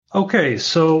Okay,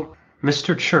 so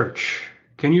Mr. Church,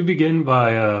 can you begin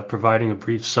by providing a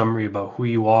brief summary about who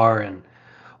you are and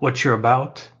what you're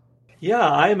about? Yeah,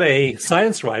 I'm a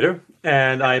science writer,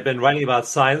 and I've been writing about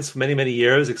science for many, many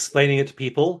years, explaining it to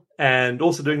people, and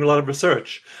also doing a lot of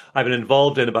research. I've been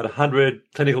involved in about 100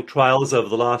 clinical trials over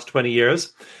the last 20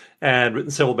 years and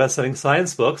written several best-selling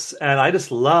science books. And I just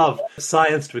love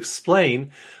science to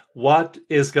explain what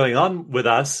is going on with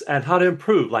us and how to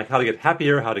improve, like how to get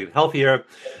happier, how to get healthier.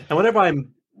 And whenever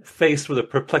I'm faced with a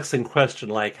perplexing question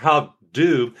like how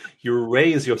do you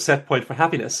raise your set point for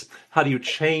happiness? How do you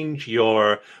change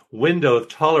your window of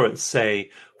tolerance,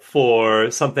 say,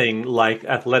 for something like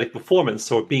athletic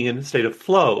performance or being in a state of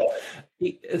flow?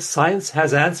 Science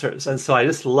has answers. And so I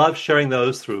just love sharing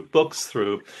those through books,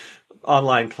 through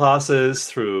online classes,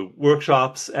 through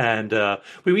workshops. And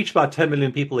we reach about 10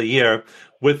 million people a year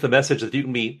with the message that you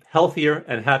can be healthier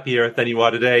and happier than you are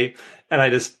today. And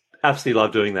I just absolutely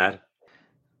love doing that.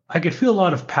 I could feel a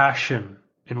lot of passion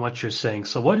in what you're saying.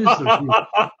 So what is the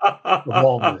root of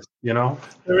all this, you know?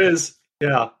 There is.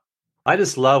 Yeah. I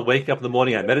just love waking up in the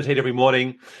morning. I meditate every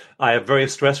morning. I have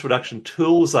various stress reduction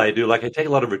tools I do. Like I take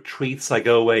a lot of retreats. I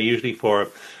go away usually for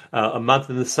a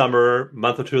month in the summer, a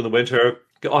month or two in the winter.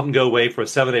 Often go away for a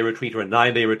 7-day retreat or a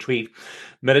 9-day retreat.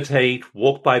 Meditate,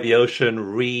 walk by the ocean,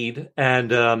 read,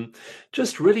 and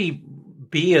just really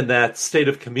be in that state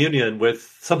of communion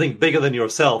with something bigger than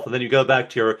yourself. And then you go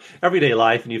back to your everyday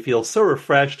life and you feel so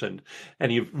refreshed and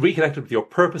you've reconnected with your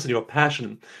purpose and your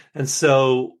passion. And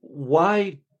so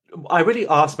I really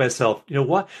ask myself,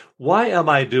 why am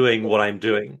I doing what I'm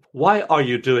doing? Why are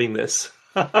you doing this?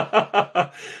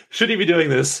 Should you be doing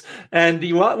this? And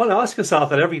you want to ask yourself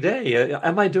that every day.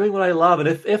 Am I doing what I love? And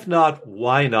if not,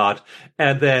 why not?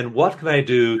 And then what can I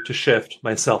do to shift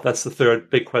myself? That's the third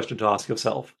big question to ask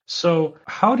yourself. So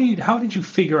how did you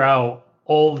figure out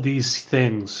all of these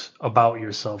things about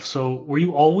yourself? So were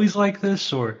you always like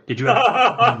this, or did you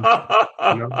have,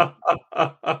 you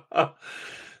know?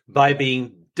 By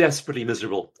being desperately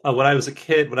miserable. When I was a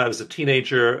kid, when I was a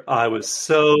teenager, I was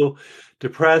so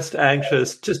depressed,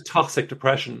 anxious, just toxic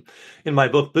depression. In my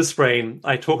book, Bliss Brain,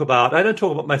 I don't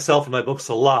talk about myself in my books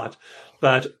a lot,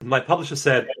 but my publisher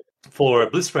said for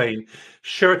Bliss Brain,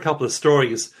 share a couple of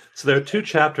stories. So there are two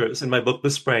chapters in my book,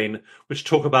 Bliss Brain, which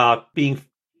talk about being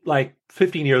like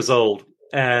 15 years old.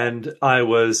 And I'm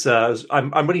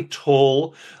really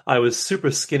tall. I was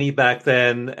super skinny back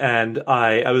then. And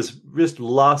I was just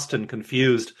lost and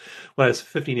confused when I was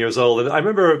 15 years old. And I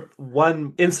remember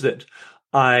one incident.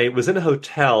 I was in a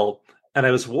hotel and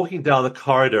I was walking down the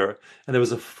corridor and there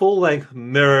was a full length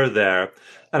mirror there.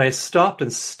 And I stopped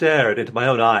and stared into my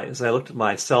own eyes. And I looked at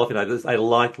myself and I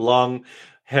liked long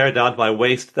hair down to my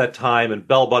waist at that time and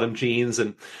bell bottom jeans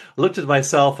and looked at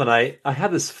myself and I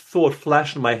had this thought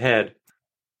flash in my head.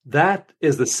 That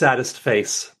is the saddest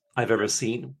face I've ever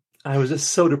seen. I was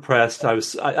just so depressed. I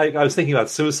was thinking about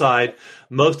suicide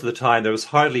most of the time. There was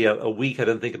hardly a week I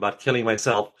didn't think about killing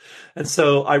myself. And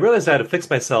so I realized I had to fix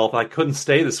myself. I couldn't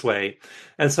stay this way.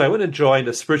 And so I went and joined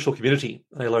a spiritual community.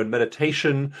 I learned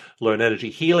meditation, learned energy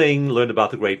healing, learned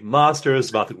about the great masters,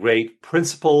 about the great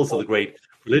principles of the great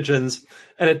religions.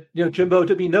 And Jimbo, it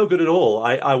did me no good at all.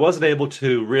 I wasn't able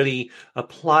to really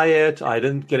apply it. I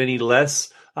didn't get any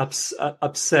less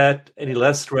upset, any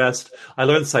less stressed. I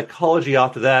learned psychology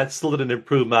after that, still didn't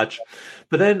improve much.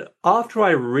 But then after I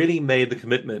really made the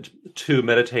commitment to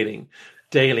meditating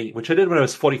daily, which I did when I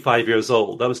was 45 years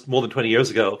old, that was more than 20 years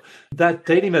ago, that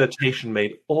daily meditation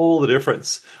made all the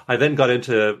difference. I then got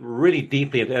into really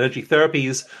deeply into energy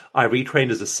therapies. I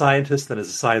retrained as a scientist and as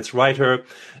a science writer.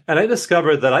 And I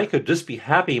discovered that I could just be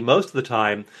happy most of the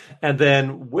time. And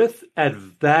then with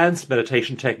advanced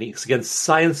meditation techniques, again,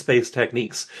 science-based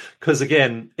techniques, because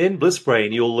again, in Bliss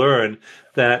Brain, you'll learn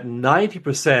that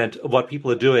 90% of what people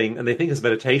are doing and they think is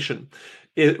meditation,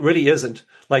 it really isn't.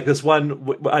 Like this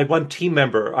one team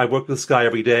member, I work with this guy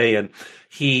every day, and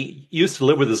he used to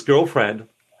live with his girlfriend.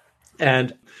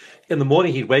 And in the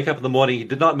morning, he'd wake up in the morning. He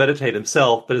did not meditate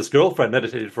himself, but his girlfriend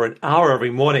meditated for an hour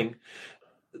every morning.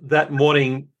 That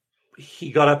morning,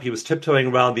 he got up, he was tiptoeing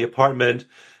around the apartment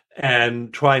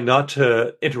and trying not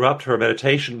to interrupt her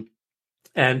meditation.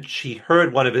 And she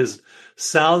heard one of his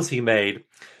sounds he made,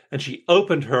 and she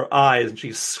opened her eyes and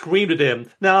she screamed at him.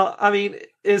 Now, I mean,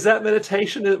 is that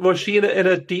meditation? Was she in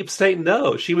a deep state?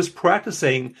 No, she was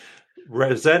practicing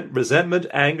resentment,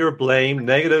 anger, blame,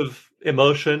 negative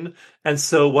emotion. And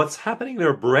so what's happening in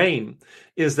her brain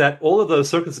is that all of those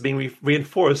circuits are being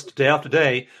reinforced day after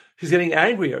day. She's getting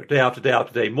angrier day after day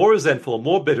after day, more resentful,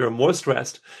 more bitter, more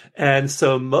stressed. And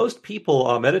so most people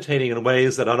are meditating in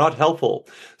ways that are not helpful.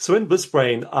 So in Bliss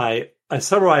Brain, I I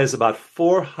summarize about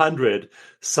 400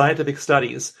 scientific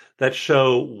studies that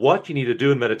show what you need to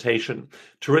do in meditation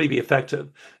to really be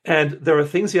effective. And there are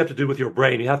things you have to do with your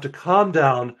brain. You have to calm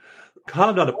down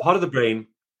a part of the brain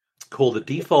called the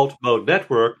default mode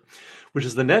network, which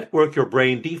is the network your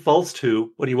brain defaults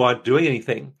to when you aren't doing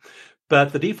anything.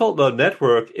 But the default mode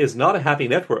network is not a happy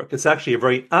network. It's actually a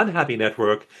very unhappy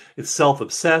network. It's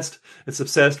self-obsessed. It's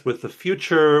obsessed with the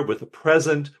future, with the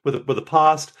present, with the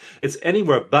past. It's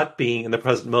anywhere but being in the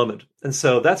present moment. And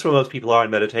so that's where most people are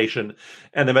in meditation,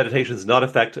 and the meditation is not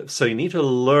effective. So you need to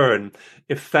learn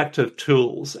effective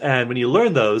tools. And when you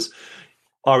learn those,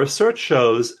 our research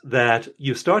shows that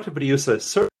you start to produce a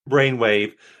certain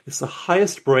brainwave. It's the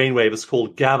highest brainwave. It's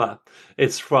called gamma.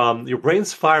 It's from your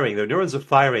brain's firing. The neurons are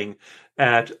firing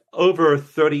at over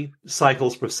 30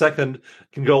 cycles per second,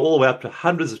 can go all the way up to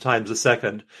hundreds of times a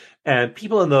second. And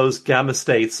people in those gamma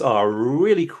states are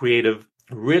really creative,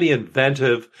 really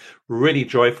inventive, really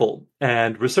joyful.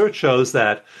 And research shows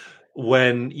that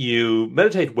when you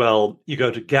meditate well, you go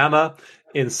to gamma.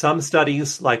 In some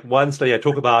studies, like one study I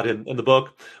talk about in the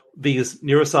book, these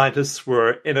neuroscientists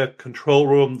were in a control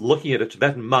room looking at a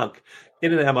Tibetan monk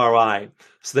in an MRI.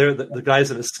 So they're the guy's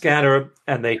in a scanner,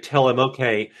 and they tell him,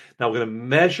 okay, now we're going to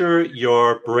measure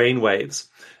your brain waves,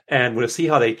 and we're going to see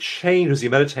how they change as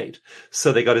you meditate.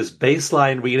 So they got his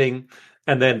baseline reading,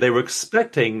 and then they were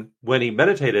expecting when he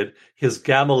meditated, his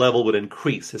gamma level would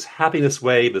increase. His happiness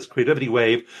wave, his creativity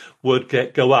wave would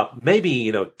go up.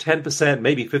 Maybe, 10%,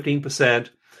 maybe 15%.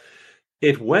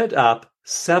 It went up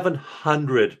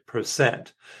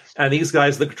 700%. And these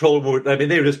guys in the control room,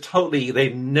 they were just totally,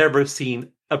 they'd never seen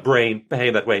a brain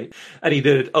behave that way. And he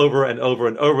did it over and over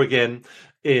and over again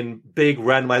in big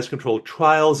randomized controlled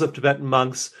trials of Tibetan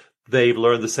monks. They've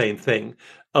learned the same thing.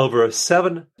 Over a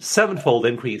sevenfold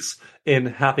increase in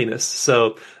happiness.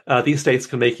 So these states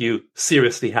can make you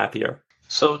seriously happier.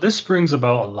 So this brings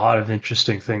about a lot of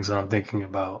interesting things that I'm thinking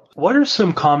about. What are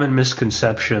some common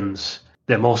misconceptions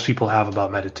that most people have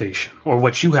about meditation, or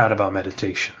what you had about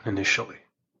meditation initially?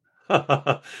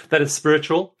 That it's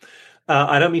spiritual.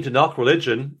 I don't mean to knock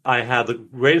religion. I have the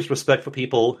greatest respect for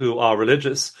people who are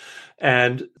religious.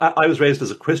 And I was raised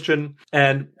as a Christian,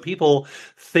 and people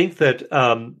think that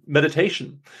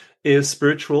meditation is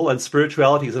spiritual and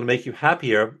spirituality is going to make you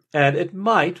happier. And it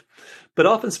might, but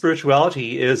often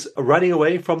spirituality is running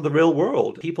away from the real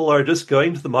world. People are just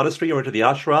going to the monastery or to the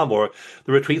ashram or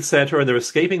the retreat center, and they're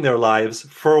escaping their lives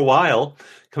for a while,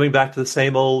 coming back to the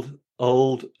same old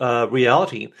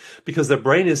reality, because their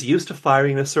brain is used to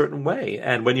firing in a certain way.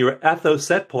 And when you're at those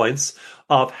set points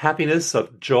of happiness,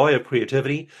 of joy, of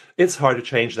creativity, it's hard to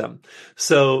change them.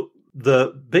 So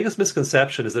the biggest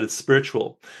misconception is that it's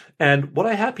spiritual. And what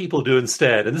I have people do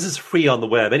instead, and this is free on the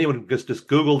web, anyone can just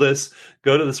Google this,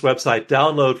 go to this website,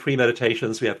 download free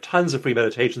meditations. We have tons of free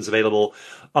meditations available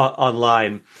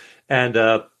online. And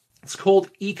it's called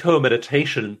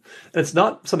eco-meditation. And it's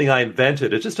not something I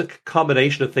invented. It's just a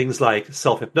combination of things like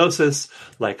self-hypnosis,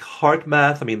 like heart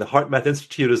math. I mean, the Heart Math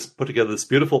Institute has put together this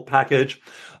beautiful package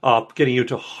getting you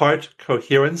to heart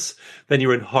coherence. Then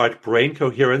you're in heart-brain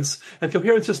coherence. And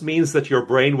coherence just means that your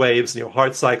brain waves and your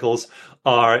heart cycles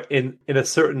are in a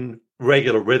certain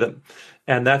regular rhythm.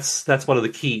 And that's one of the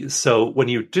keys. So when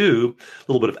you do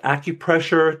a little bit of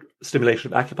acupressure,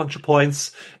 stimulation of acupuncture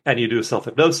points, and you do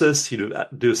self-hypnosis, you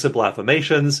do simple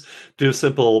affirmations, do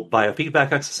simple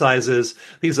biofeedback exercises.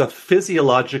 These are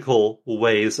physiological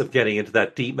ways of getting into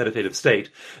that deep meditative state.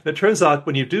 And it turns out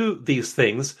when you do these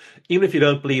things, even if you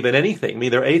don't believe in anything, I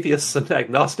mean, there are atheists and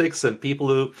agnostics and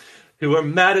people who are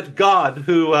mad at God,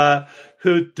 who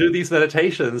do these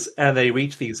meditations, and they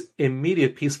reach these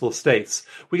immediate peaceful states.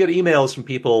 We get emails from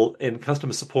people in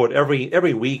customer support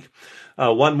every week.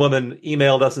 One woman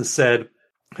emailed us and said,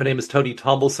 her name is Tony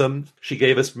Tomlinson. She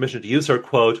gave us permission to use her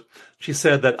quote. She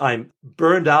said that I'm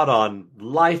burned out on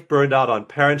life, burned out on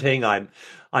parenting.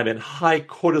 I'm in high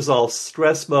cortisol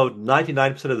stress mode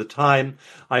 99% of the time.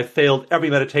 I failed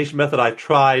every meditation method I've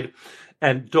tried.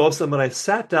 And Dawson, when I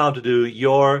sat down to do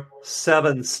your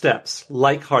 7 steps,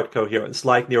 like heart coherence,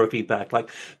 like neurofeedback, like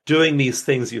doing these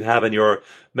things you have in your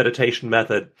meditation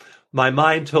method, my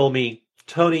mind told me,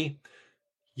 Tony,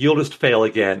 you'll just fail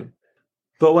again.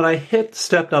 But when I hit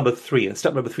step number 3, and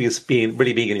step number 3 is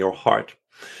really being in your heart.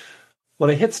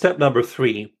 When I hit step number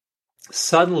 3,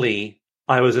 suddenly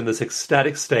I was in this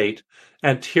ecstatic state,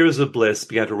 and tears of bliss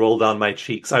began to roll down my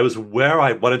cheeks. I was where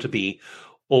I wanted to be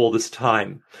all this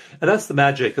time. And that's the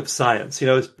magic of science.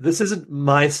 This isn't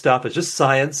my stuff. It's just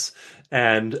science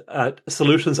and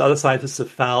solutions other scientists have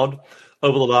found.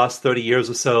 over the last 30 years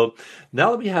or so.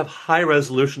 Now that we have high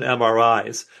resolution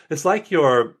MRIs, it's like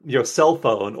your cell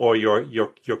phone or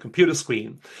your computer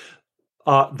screen.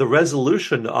 The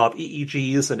resolution of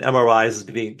EEGs and MRIs has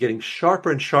been getting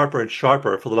sharper and sharper and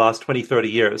sharper for the last 20, 30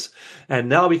 years. And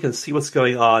now we can see what's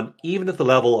going on even at the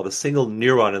level of a single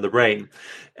neuron in the brain.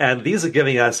 And these are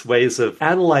giving us ways of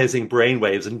analyzing brain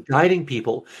waves and guiding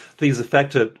people to these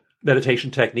effective meditation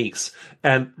techniques.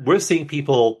 And we're seeing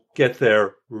people get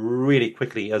there really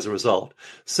quickly as a result.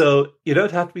 So you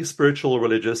don't have to be spiritual or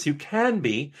religious. You can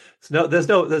be. There's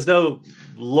no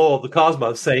law of the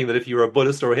cosmos saying that if you're a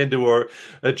Buddhist or a Hindu or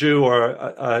a Jew or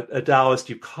a Taoist,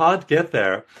 you can't get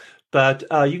there. But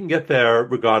you can get there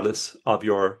regardless of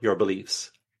your beliefs.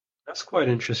 That's quite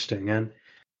interesting. And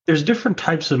there's different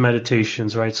types of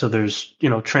meditations, right? So there's,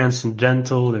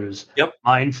 transcendental, there's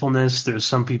mindfulness, there's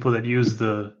some people that use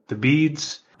the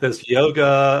beads. There's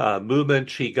yoga, movement,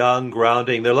 qigong,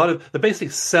 grounding. There are basically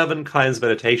 7 kinds of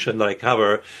meditation that I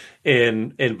cover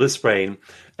in Bliss Brain.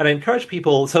 And I encourage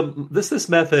people, so this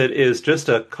method is just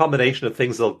a combination of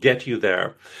things that'll get you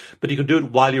there, but you can do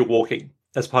it while you're walking,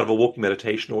 as part of a walking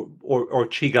meditation or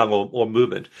qigong or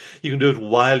movement. You can do it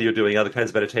while you're doing other kinds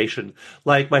of meditation.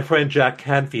 Like my friend Jack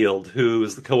Canfield, who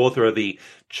is the co-author of the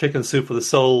Chicken Soup for the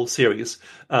Soul series.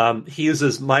 He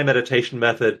uses my meditation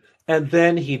method, and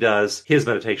then he does his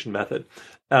meditation method.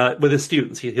 With his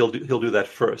students, he'll do that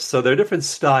first. So there are different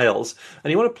styles,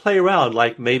 and you want to play around,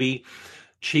 like maybe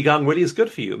Qigong really is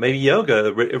good for you. Maybe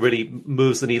yoga really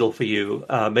moves the needle for you.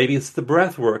 Maybe it's the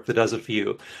breath work that does it for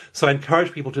you. So I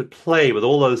encourage people to play with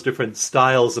all those different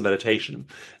styles of meditation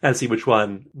and see which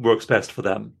one works best for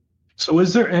them. So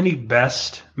is there any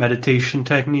best meditation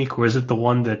technique, or is it the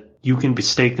one that you can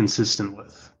stay consistent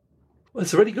with? Well,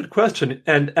 it's a really good question.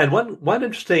 And one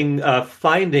interesting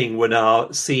finding we're now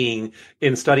seeing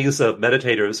in studies of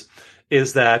meditators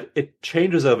is that it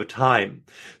changes over time.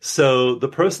 So the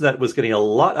person that was getting a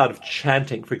lot out of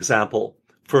chanting, for example,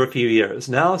 for a few years,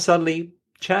 now suddenly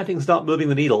chanting's not moving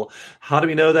the needle. How do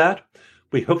we know that?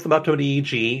 We hook them up to an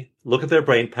EEG, look at their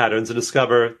brain patterns, and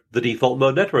discover the default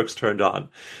mode network's turned on.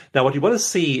 Now, what you want to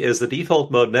see is the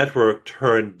default mode network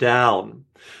turned down.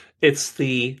 It's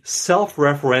the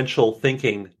self-referential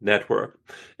thinking network.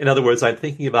 In other words, I'm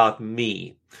thinking about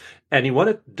me. And you want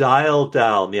to dial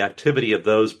down the activity of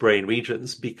those brain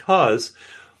regions because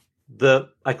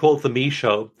I call it the me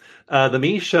show. The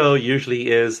me show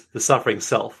usually is the suffering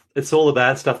self. It's all the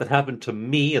bad stuff that happened to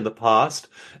me in the past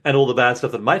and all the bad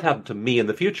stuff that might happen to me in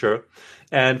the future.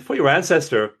 And for your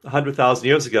ancestor 100,000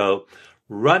 years ago,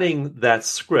 running that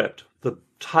script, the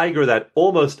tiger that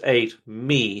almost ate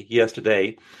me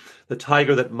yesterday, the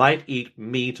tiger that might eat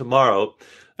me tomorrow,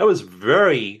 that was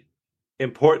very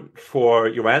important for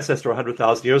your ancestor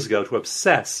 100,000 years ago to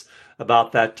obsess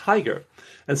about that tiger.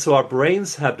 And so our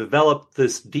brains have developed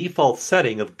this default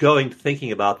setting of going to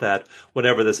thinking about that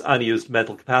whenever there's unused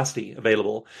mental capacity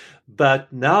available.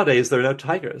 But nowadays, there are no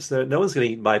tigers. No one's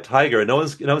getting eaten by a tiger. No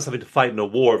one's having to fight in a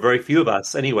war, very few of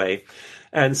us anyway.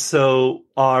 And so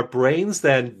our brains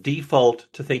then default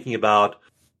to thinking about,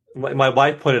 my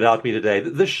wife pointed out to me today,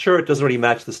 this shirt doesn't really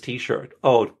match this T-shirt.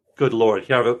 Oh, good Lord,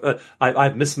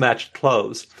 I've mismatched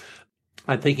clothes.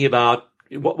 I'm thinking about,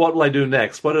 what will I do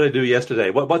next? What did I do yesterday?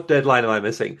 What deadline am I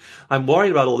missing? I'm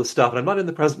worried about all this stuff, and I'm not in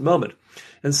the present moment.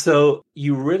 And so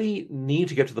you really need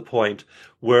to get to the point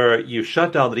where you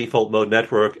shut down the default mode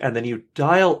network, and then you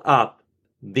dial up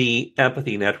the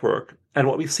empathy network. And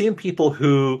what we see in people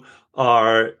who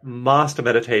are master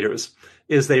meditators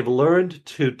is they've learned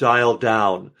to dial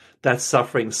down that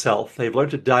suffering self. They've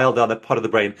learned to dial down that part of the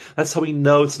brain. That's how we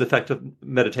know it's an effective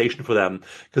meditation for them,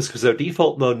 because their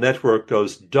default mode network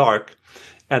goes dark,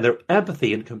 and their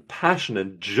empathy and compassion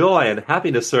and joy and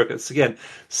happiness circuits, again,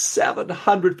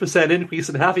 700% increase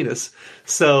in happiness.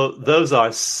 So those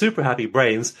are super happy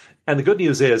brains. And the good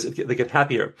news is they get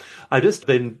happier. I've just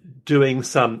been doing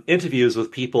some interviews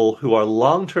with people who are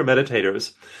long-term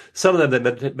meditators. Some of them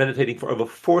have been meditating for over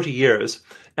 40 years,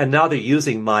 and now they're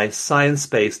using my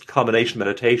science-based combination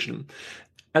meditation,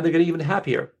 and they're getting even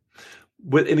happier.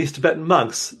 In these Tibetan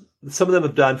monks, some of them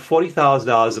have done 40,000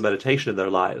 hours of meditation in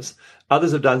their lives.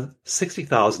 Others have done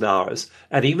 60,000 hours,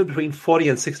 and even between 40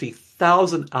 and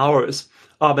 60,000 hours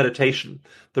of meditation,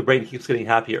 the brain keeps getting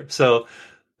happier. So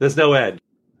there's no end.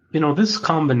 This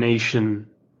combination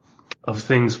of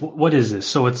things, what is this?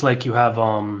 So it's like you have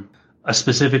a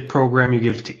specific program you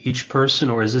give to each person,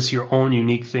 or is this your own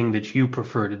unique thing that you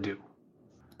prefer to do?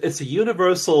 It's a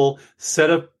universal set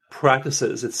of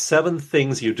practices. It's 7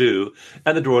 things you do,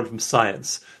 and they're drawn from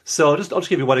science. So I'll just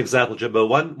give you one example, Jimbo.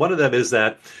 One of them is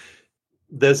that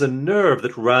there's a nerve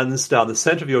that runs down the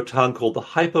center of your tongue called the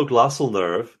hypoglossal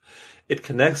nerve. It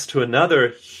connects to another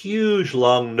huge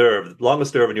long nerve, the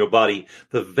longest nerve in your body,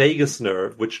 the vagus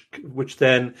nerve, which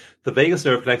then the vagus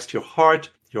nerve connects to your heart,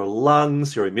 your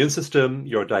lungs, your immune system,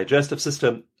 your digestive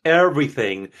system.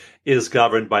 Everything is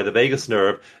governed by the vagus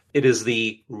nerve. It is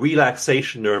the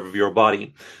relaxation nerve of your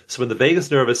body. So when the vagus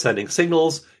nerve is sending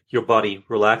signals, your body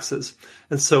relaxes.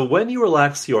 And so when you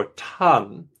relax your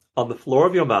tongue on the floor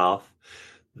of your mouth,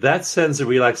 that sends a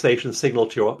relaxation signal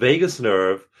to your vagus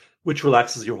nerve, which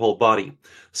relaxes your whole body.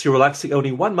 So you're relaxing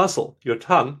only one muscle, your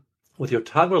tongue. With your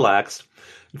tongue relaxed,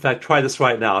 in fact, try this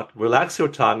right now. Relax your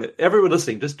tongue. Everyone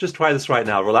listening, just try this right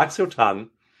now. Relax your tongue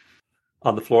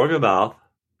on the floor of your mouth.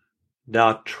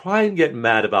 Now try and get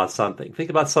mad about something. Think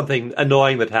about something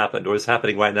annoying that happened or is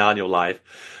happening right now in your life.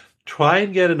 Try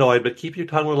and get annoyed, but keep your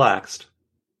tongue relaxed,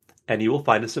 and you will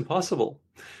find it's impossible.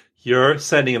 You're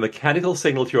sending a mechanical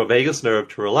signal to your vagus nerve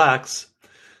to relax,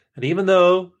 and even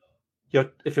though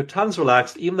if your tongue's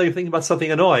relaxed, even though you're thinking about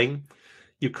something annoying,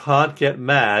 you can't get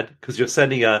mad because you're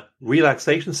sending a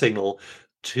relaxation signal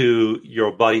to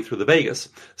your body through the vagus.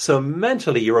 So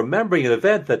mentally, you're remembering an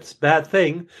event that's a bad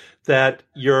thing that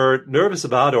you're nervous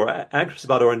about or anxious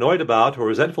about or annoyed about or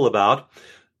resentful about,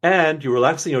 and you're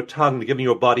relaxing your tongue and giving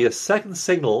your body a second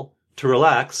signal to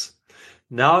relax.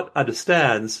 Now it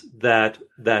understands that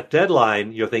that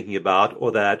deadline you're thinking about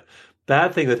or that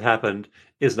bad thing that happened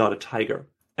is not a tiger.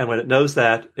 And when it knows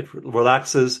that, it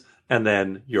relaxes, and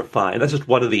then you're fine. That's just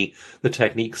one of the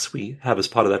techniques we have as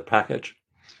part of that package.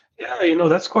 Yeah,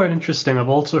 that's quite interesting. I've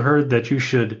also heard that you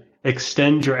should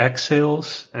extend your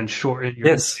exhales and shorten your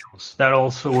inhales. That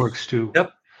also works too.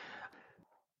 Yep.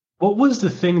 What was the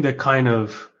thing that kind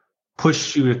of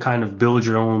pushed you to kind of build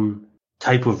your own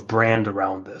type of brand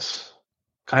around this?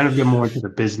 Kind of get more into the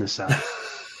business side,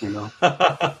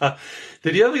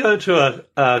 Did you ever go into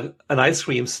an ice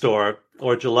cream store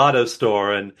or a gelato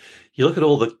store and you look at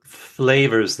all the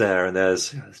flavors there, and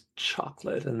there's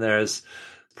chocolate and there's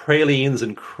pralines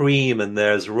and cream and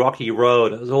there's Rocky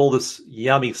Road. There's all this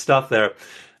yummy stuff there.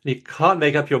 And you can't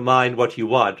make up your mind what you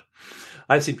want.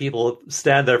 I've seen people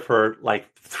stand there for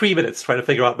like 3 minutes trying to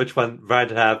figure out which one brand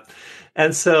to have.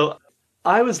 And so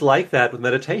I was like that with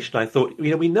meditation. I thought,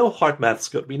 we know heart math's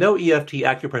good. We know EFT,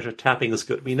 acupressure, tapping is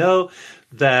good. We know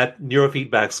that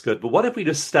neurofeedback's good. But what if we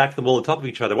just stack them all on top of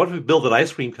each other? What if we build an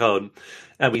ice cream cone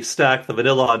and we stack the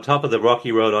vanilla on top of the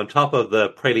Rocky Road, on top of the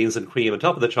pralines and cream, on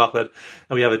top of the chocolate,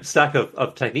 and we have a stack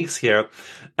of techniques here.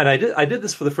 And I did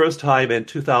this for the first time in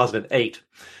 2008.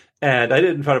 And I did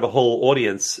it in front of a whole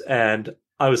audience. And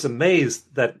I was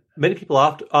amazed that many people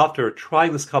after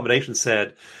trying this combination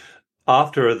said,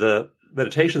 after the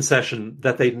meditation session,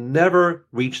 that they'd never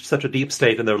reached such a deep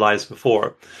state in their lives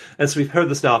before. And so we've heard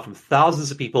this now from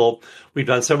thousands of people. We've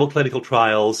done several clinical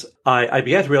trials. I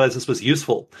began to realize this was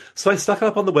useful. So I stuck it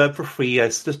up on the web for free. I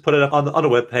just put it up on a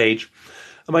web page.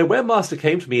 And my webmaster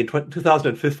came to me in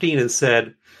 2015 and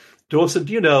said, Dawson,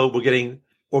 do you know we're getting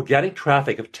organic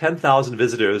traffic of 10,000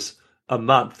 visitors a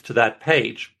month to that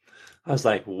page? I was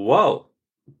like, whoa.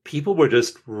 People were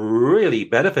just really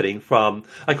benefiting from,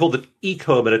 I called it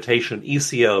eco meditation,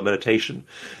 ECO meditation.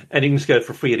 And you can just get it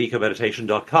for free at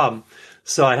ecomeditation.com.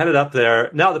 So I had it up there.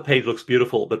 Now the page looks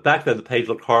beautiful, but back then the page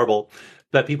looked horrible,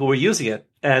 but people were using it.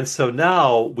 And so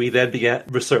now we then began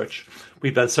research.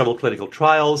 We've done several clinical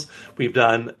trials. We've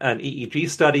done an EEG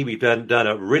study. We've done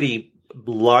a really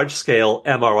large-scale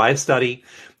MRI study.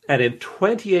 And in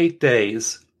 28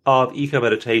 days of eco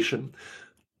meditation,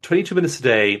 22 minutes a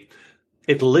day,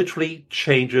 it literally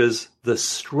changes the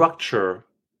structure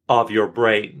of your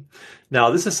brain.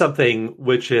 Now, this is something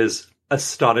which is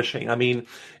astonishing. I mean,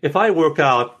 if I work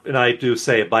out and I do,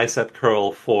 say, a bicep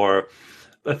curl for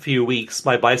a few weeks,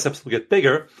 my biceps will get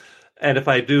bigger. And if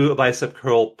I do a bicep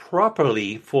curl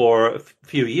properly for a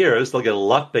few years, they'll get a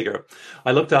lot bigger.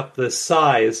 I looked up the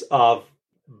size of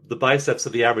the biceps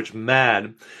of the average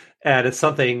man, and it's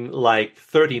something like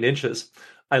 13 inches.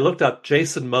 I looked up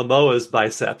Jason Momoa's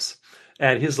biceps,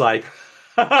 and he's like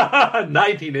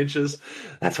 19 inches.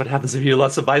 That's what happens if you do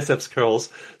lots of biceps curls.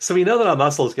 So we know that our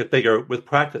muscles get bigger with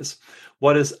practice.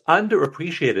 What is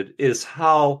underappreciated is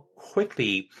how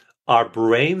quickly our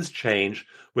brains change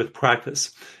with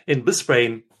practice. In Bliss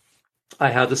Brain, I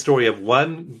had the story of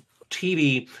one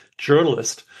TV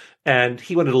journalist, and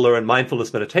he wanted to learn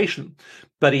mindfulness meditation,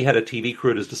 but he had a TV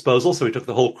crew at his disposal, so he took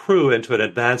the whole crew into an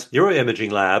advanced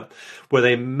neuroimaging lab where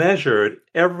they measured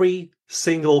every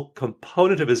single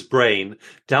component of his brain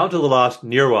down to the last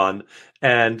neuron,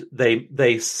 and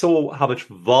they saw how much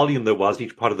volume there was in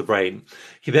each part of the brain.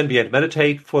 He then began to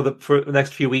meditate for the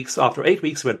next few weeks. After 8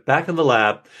 weeks, he went back in the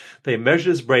lab. They measured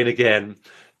his brain again,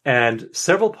 and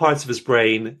several parts of his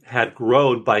brain had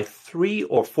grown by 3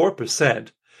 or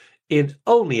 4% in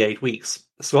only 8 weeks.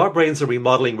 So our brains are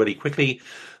remodeling really quickly.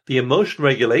 The emotion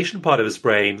regulation part of his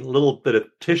brain, a little bit of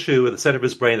tissue in the center of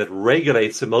his brain that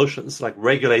regulates emotions,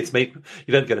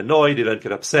 you don't get annoyed, you don't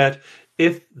get upset.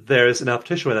 If there's enough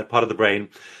tissue in that part of the brain,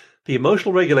 the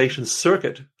emotional regulation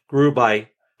circuit grew by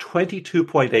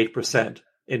 22.8%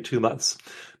 in 2 months.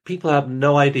 People have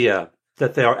no idea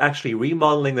that they are actually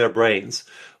remodeling their brains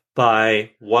by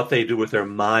what they do with their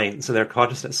minds and their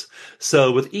consciousness.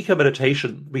 So with eco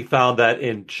meditation, we found that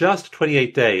in just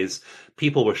 28 days,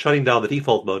 people were shutting down the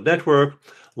default mode network,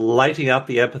 lighting up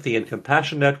the empathy and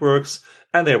compassion networks,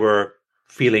 and they were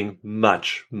feeling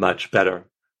much, much better.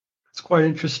 It's quite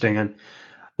interesting. And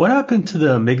what happened to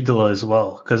the amygdala as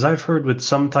well? Because I've heard with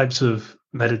some types of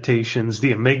meditations,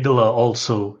 the amygdala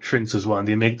also shrinks as well. And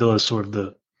the amygdala is sort of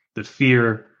the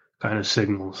fear kind of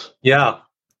signals. Yeah.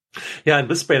 Yeah, in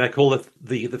this brain, I call it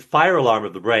the fire alarm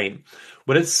of the brain.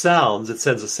 When it sounds, it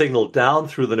sends a signal down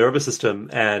through the nervous system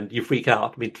and you freak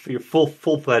out. I mean, you're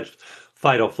full-fledged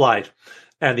fight or flight.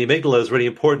 And the amygdala is really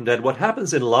important. And what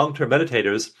happens in long-term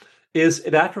meditators is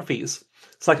it atrophies.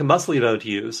 It's like a muscle you don't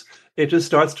use. It just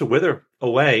starts to wither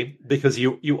away because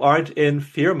you aren't in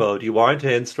fear mode. You aren't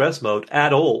in stress mode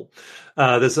at all.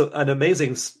 There's an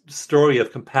amazing story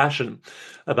of compassion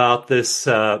about this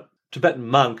Tibetan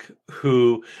monk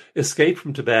who escaped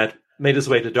from Tibet, made his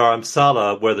way to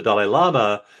Dharamsala, where the Dalai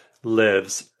Lama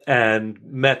lives, and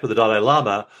met with the Dalai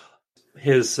Lama.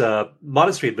 His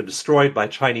monastery had been destroyed by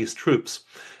Chinese troops,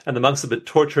 and the monks had been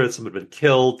tortured, some had been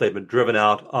killed, they'd been driven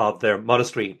out of their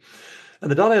monastery. And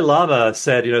the Dalai Lama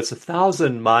said, it's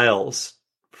 1,000 miles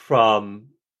from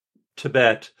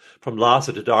Tibet, from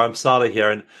Lhasa to Dharamsala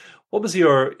here, and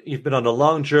you've been on a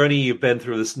long journey, you've been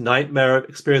through this nightmare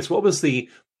experience, what was the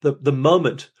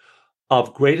moment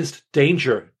of greatest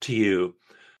danger to you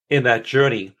in that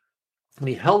journey? And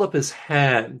he held up his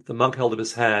hand, the monk held up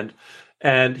his hand,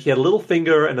 and he had a little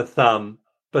finger and a thumb,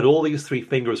 but all these 3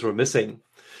 fingers were missing.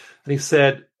 And he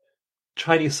said,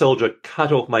 Chinese soldier,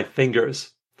 cut off my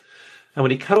fingers. And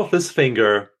when he cut off this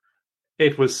finger,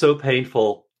 it was so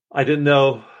painful, I didn't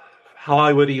know how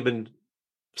I would even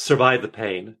survive the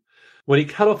pain. When he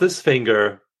cut off this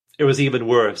finger, it was even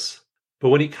worse. But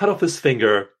when he cut off this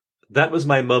finger, that was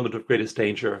my moment of greatest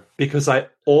danger because I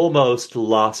almost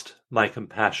lost my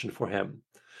compassion for him.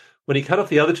 When he cut off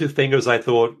the other 2 fingers, I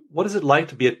thought, what is it like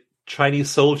to be a Chinese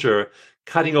soldier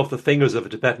cutting off the fingers of a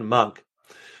Tibetan monk?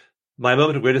 My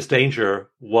moment of greatest danger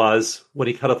was when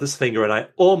he cut off this finger and I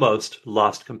almost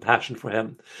lost compassion for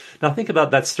him. Now think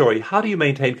about that story. How do you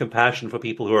maintain compassion for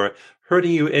people who are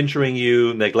hurting you, injuring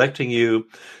you, neglecting you?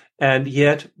 And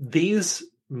yet these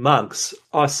monks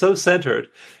are so centered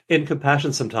in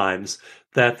compassion sometimes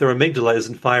that their amygdala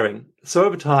isn't firing. So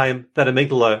over time, that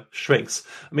amygdala shrinks.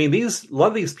 I mean, a lot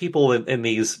of these people in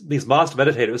these master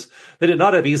meditators, they did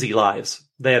not have easy lives.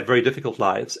 They had very difficult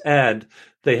lives, and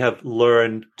they have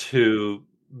learned to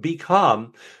be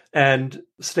calm and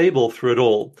stable through it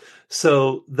all.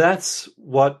 So that's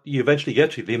what you eventually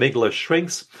get to. The amygdala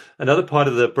shrinks. Another part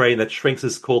of the brain that shrinks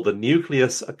is called the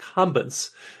nucleus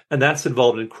accumbens, and that's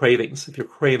involved in cravings. If you're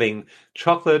craving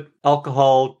chocolate,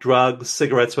 alcohol, drugs,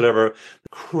 cigarettes, whatever, the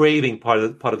craving part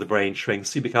of the brain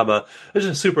shrinks. You become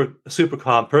just a super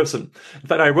calm person. In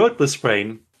fact, I wrote Bliss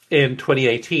Brain in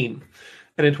 2018.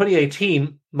 And in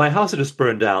 2018, my house had just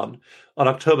burned down. On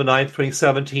October 9th,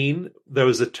 2017, there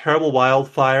was a terrible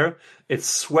wildfire. It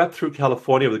swept through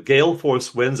California with gale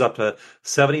force winds up to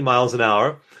 70 miles an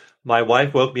hour. My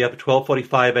wife woke me up at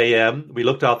 12:45 a.m. We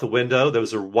looked out the window. There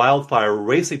was a wildfire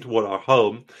racing toward our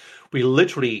home. We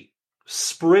literally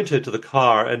sprinted to the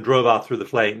car and drove out through the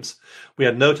flames. We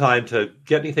had no time to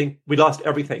get anything. We lost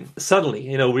everything.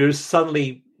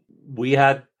 Suddenly, we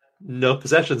had no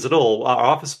possessions at all. Our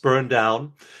office burned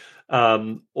down.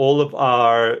 All of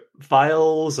our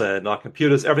files and our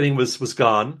computers, everything was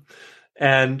gone.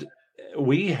 And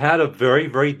we had a very,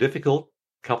 very difficult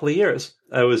couple of years.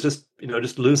 It was just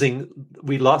losing.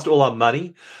 We lost all our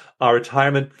money. Our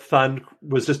retirement fund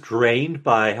was just drained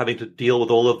by having to deal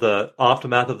with all of the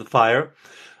aftermath of the fire.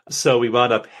 So we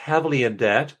wound up heavily in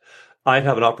debt. I'd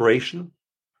have an operation.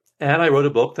 And I wrote a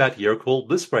book that year called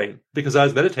Bliss Brain because I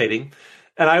was meditating.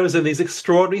 And I was in these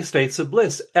extraordinary states of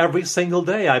bliss every single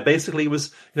day. I basically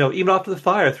was, even after the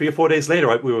fire, 3 or 4 days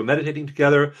later, we were meditating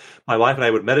together. My wife and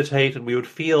I would meditate and we would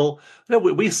feel,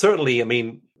 we certainly,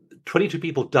 22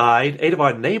 people died. 8 of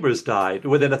our neighbors died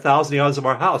within 1,000 yards of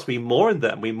our house. We mourned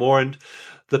them. We mourned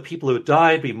the people who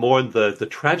died. We mourned the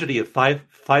tragedy of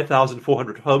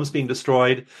 5,400 homes being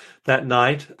destroyed that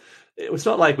night. It was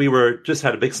not like we were just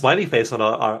had a big smiley face on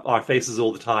our faces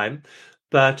all the time,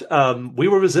 but we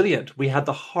were resilient. We had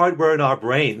the hardware in our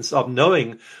brains of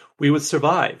knowing we would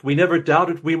survive. We never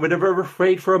doubted. We were never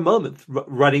afraid for a moment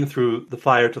running through the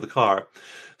fire to the car.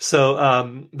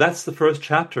 So that's the first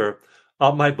chapter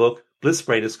of my book. Bliss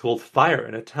Brain is called Fire,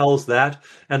 and it tells that,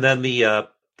 and then the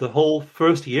whole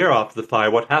first year after the fire,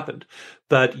 what happened.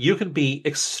 But you can be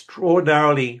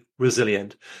extraordinarily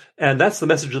resilient. And that's the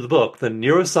message of the book, the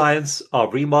neuroscience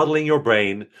of remodeling your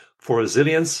brain for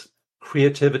resilience,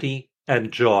 creativity,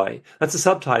 and joy. That's the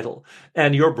subtitle.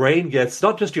 And your brain gets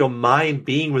not just your mind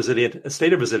being resilient, a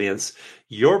state of resilience,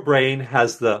 your brain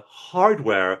has the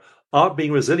hardware of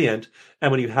being resilient.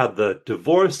 And when you have the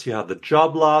divorce, you have the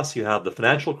job loss, you have the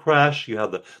financial crash, you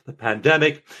have the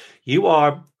pandemic, you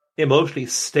are emotionally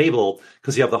stable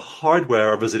because you have the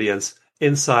hardware of resilience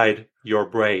inside your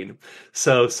brain.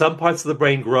 So some parts of the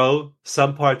brain grow,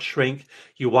 some parts shrink.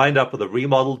 You wind up with a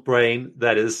remodeled brain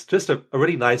that is just a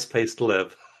really nice place to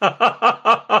live.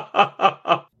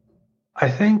 I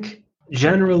think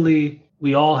generally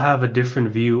we all have a different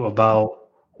view about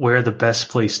where the best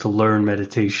place to learn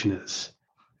meditation is.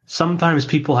 Sometimes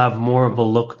people have more of a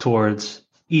look towards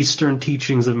Eastern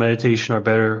teachings of meditation are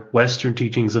better, Western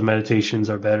teachings of meditations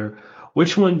are better.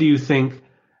 Which one do you think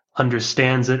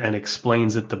understands it and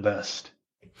explains it the best?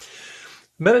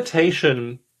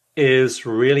 Meditation is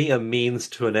really a means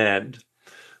to an end.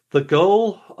 The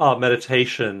goal of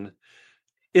meditation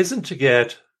isn't to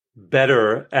get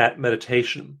better at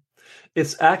meditation.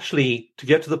 It's actually to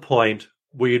get to the point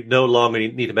where you no longer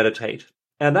need to meditate.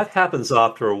 And that happens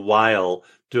after a while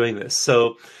doing this.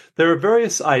 So there are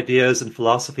various ideas and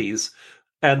philosophies,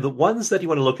 and the ones that you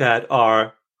want to look at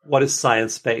are what is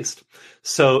science-based.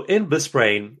 So in Bliss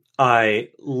Brain, I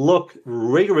look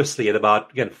rigorously at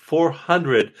about, again,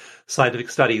 400 scientific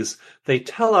studies. They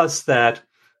tell us that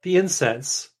the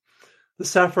incense, the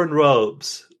saffron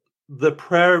robes, the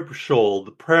prayer shawl,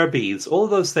 the prayer beads, all of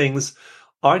those things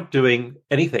aren't doing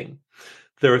anything.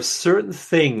 There are certain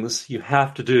things you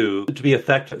have to do to be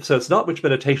effective. So it's not which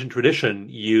meditation tradition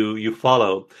you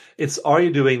follow. It's, are you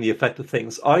doing the effective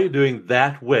things? Are you doing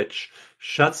that which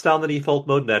shuts down the default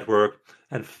mode network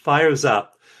and fires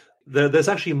up? There's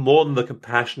actually more than the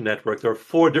compassion network. There are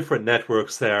 4 different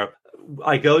networks there.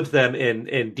 I go into them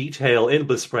in detail in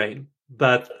Bliss Brain.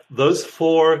 But those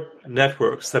 4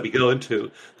 networks that we go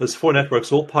into, those 4 networks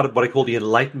are all part of what I call the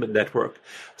enlightenment network.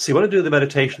 So you want to do the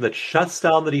meditation that shuts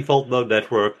down the default mode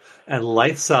network and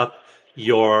lights up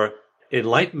your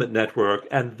enlightenment network.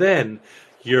 And then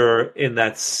you're in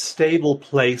that stable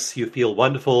place. You feel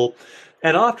wonderful.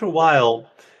 And after a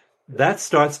while, that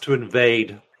starts to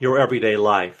invade your everyday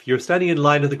life. You're standing in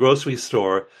line at the grocery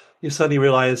store. You suddenly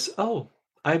realize, oh,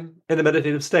 I'm in a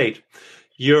meditative state.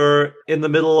 You're in the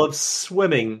middle of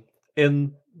swimming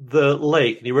in the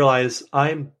lake, and you realize,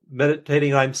 I'm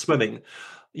meditating, I'm swimming.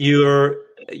 You're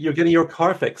getting your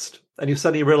car fixed, and you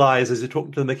suddenly realize as you're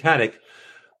talking to the mechanic,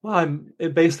 well, I'm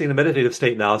basically in a meditative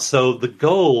state now. So the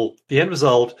goal, the end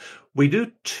result, we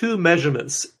do 2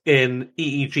 measurements in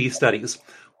EEG studies.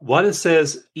 One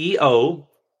says EO,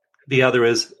 the other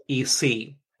is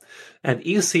EC. And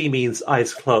EC means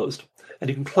eyes closed. And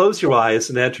you can close your eyes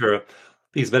and enter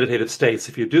these meditative states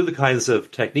if you do the kinds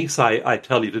of techniques I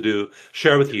tell you to do,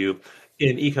 share with you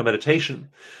in eco meditation.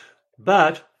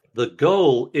 But the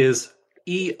goal is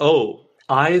EO,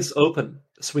 eyes open.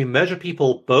 So we measure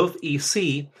people both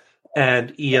EC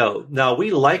and EO. Now,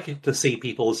 we like to see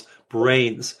people's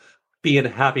brains be in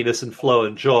happiness and flow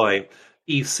and joy,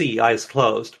 EC, eyes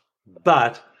closed.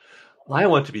 But I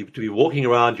want to be walking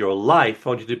around your life.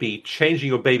 I want you to be changing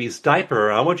your baby's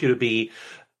diaper. I want you to be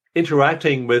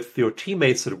interacting with your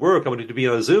teammates at work. I want you to be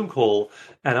on a Zoom call,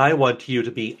 and I want you to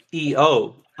be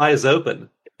EO, eyes open,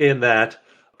 in that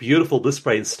beautiful bliss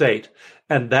brain state.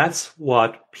 And that's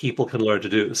what people can learn to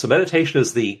do. So meditation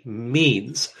is the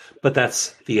means, but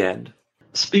that's the end.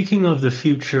 Speaking of the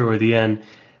future or the end,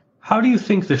 how do you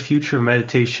think the future of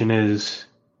meditation is,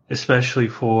 especially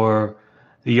for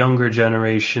the younger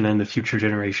generation and the future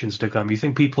generations to come? You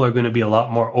think people are going to be a lot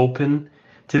more open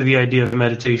to the idea of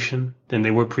meditation than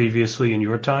they were previously in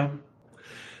your time?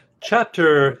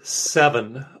 Chapter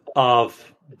 7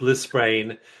 of Bliss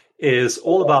Brain is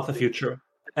all about the future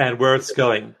and where it's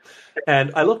going.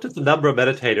 And I looked at the number of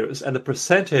meditators and the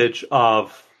percentage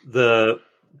of the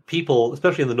people,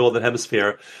 especially in the Northern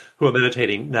Hemisphere, who are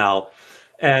meditating now.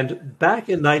 And back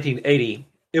in 1980,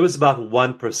 it was about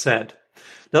 1%.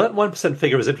 Now, that 1%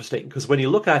 figure is interesting because when you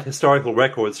look at historical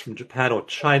records from Japan or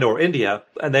China or India,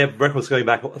 and they have records going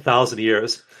back 1,000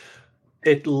 years,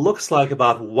 it looks like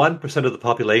about 1% of the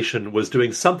population was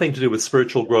doing something to do with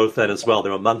spiritual growth then as well.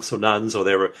 They were monks or nuns, or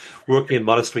they were working in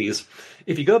monasteries.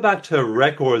 If you go back to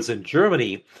records in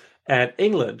Germany and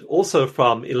England, also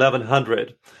from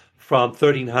 1100, from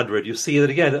 1300, you see that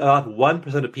again, about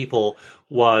 1% of people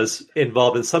was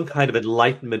involved in some kind of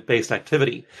enlightenment-based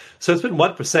activity. So it's been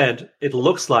 1%, it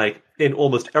looks like, in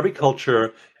almost every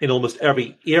culture, in almost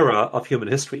every era of human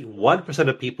history. 1%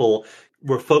 of people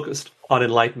were focused on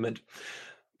enlightenment.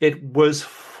 It was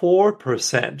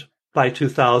 4% by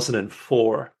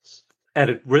 2004, and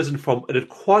it had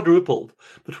quadrupled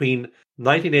between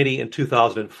 1980 and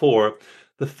 2004.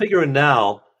 The figure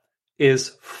now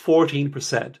is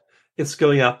 14%. It's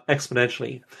going up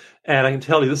exponentially. And I can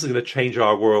tell you this is going to change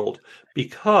our world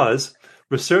because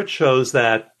research shows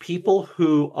that people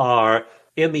who are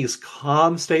in these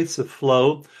calm states of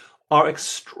flow are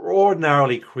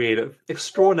extraordinarily creative,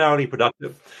 extraordinarily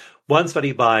productive. One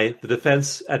study by the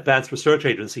Defense Advanced Research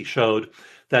Agency showed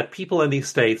that people in these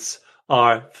states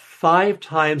are 5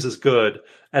 times as good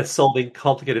at solving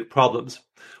complicated problems.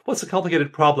 What's a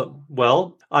complicated problem?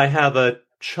 Well, I have a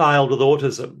child with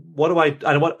autism. What do I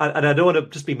don't want to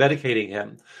just be medicating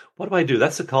him. What do I do?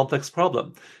 That's a complex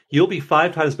problem. You'll be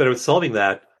 5 times better at solving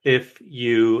that if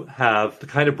you have the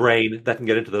kind of brain that can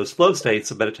get into those flow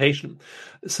states of meditation.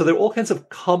 So there are all kinds of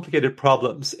complicated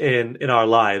problems in our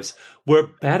lives. We're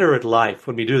better at life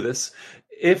when we do this.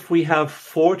 If we have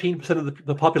 14% of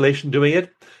the population doing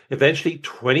it, eventually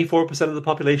 24% of the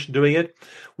population doing it,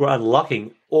 we're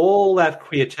unlocking all that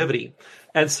creativity.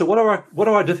 And so what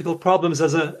are our difficult problems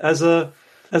as a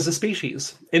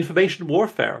species? Information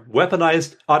warfare,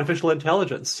 weaponized artificial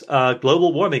intelligence,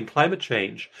 global warming, climate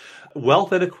change,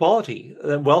 wealth inequality.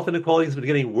 Wealth inequality has been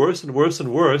getting worse and worse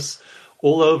and worse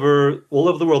all over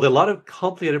the world. There are a lot of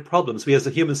complicated problems we as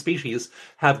a human species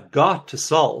have got to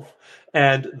solve.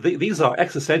 And these are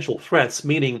existential threats,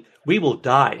 meaning we will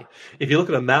die. If you look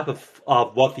at a map of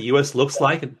what the U.S. looks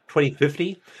like in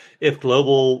 2050, if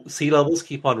global sea levels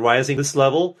keep on rising this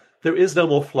level, there is no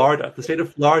more Florida. The state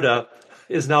of Florida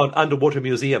is now an underwater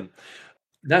museum.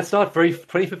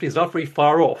 2050 is not very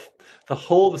far off. The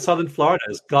whole of southern Florida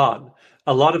is gone.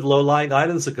 A lot of low-lying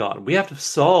islands are gone. We have to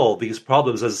solve these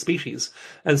problems as a species.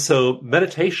 And so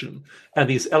meditation and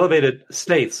these elevated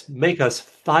states make us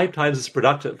 5 times as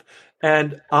productive.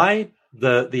 And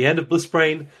the end of Bliss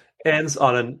Brain ends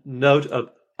on a note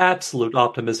of absolute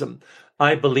optimism.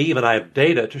 I believe, and I have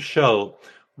data to show,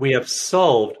 we have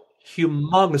solved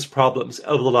humongous problems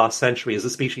over the last century as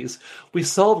a species. We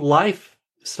solved life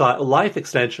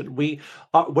extension.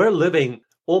 We're living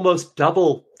almost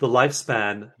double the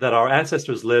lifespan that our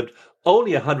ancestors lived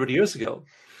only 100 years ago.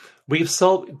 We've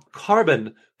solved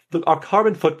carbon. Our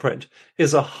carbon footprint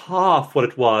is a half what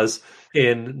it was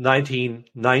in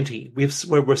 1990.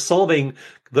 We're solving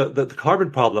the carbon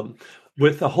problem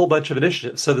with a whole bunch of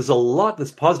initiatives. So there's a lot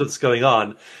that's positive that's going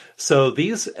on. So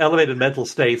these elevated mental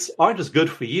states aren't just good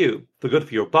for you. They're good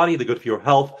for your body, they're good for your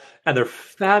health, and they're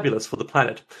fabulous for the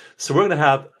planet. So we're going to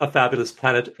have a fabulous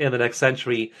planet in the next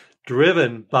century,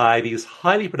 driven by these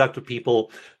highly productive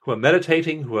people who are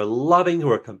meditating, who are loving,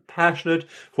 who are compassionate,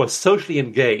 who are socially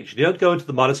engaged. You don't go into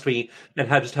the monastery and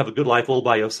just have a good life all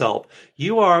by yourself.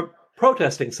 You are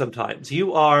protesting sometimes.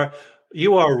 You are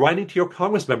writing to your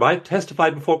Congress member. I've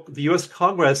testified before the U.S.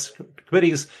 Congress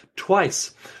committees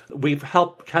twice. We've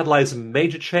helped catalyze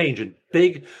major change in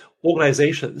big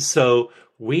organizations. So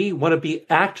we want to be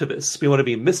activists. We want to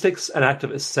be mystics and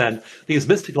activists. And these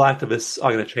mystical activists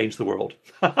are going to change the world.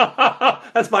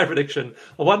 That's my prediction.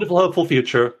 A wonderful, hopeful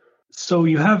future. So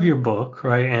you have your book,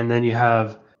 right? And then you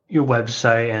have your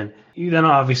website, and you then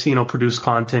obviously, produce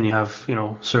content. You have,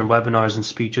 certain webinars and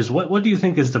speeches. What do you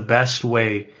think is the best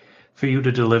way for you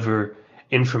to deliver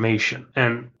information?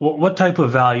 And what type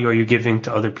of value are you giving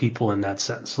to other people in that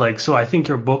sense? So I think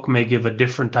your book may give a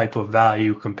different type of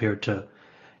value compared to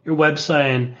your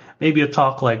website, and maybe a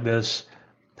talk like this.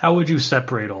 How would you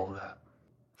separate all of that?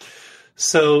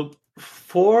 So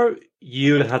for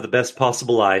you to have the best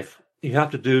possible life, you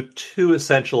have to do 2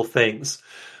 essential things.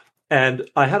 And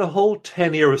I had a whole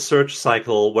 10-year research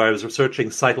cycle where I was researching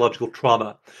psychological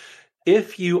trauma.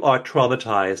 If you are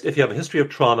traumatized, if you have a history of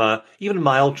trauma, even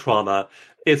mild trauma,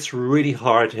 it's really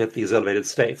hard to hit these elevated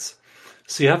states.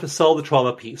 So you have to solve the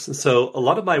trauma piece. And so a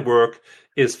lot of my work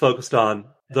is focused on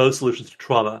those solutions to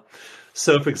trauma.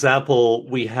 So, for example,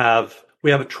 we have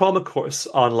a trauma course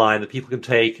online that people can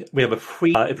take. We have a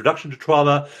free introduction to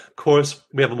trauma course.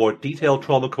 We have a more detailed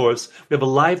trauma course. We have a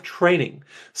live training.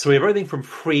 So we have everything from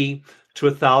free to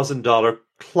 $1,000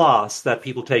 class that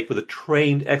people take with a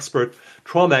trained expert,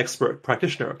 trauma expert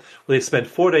practitioner, where they spend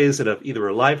 4 days in either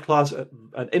a live class,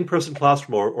 an in-person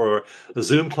classroom, or a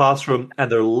Zoom classroom,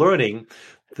 and they're learning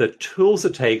the tools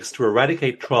it takes to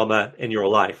eradicate trauma in your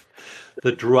life.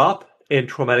 The drop in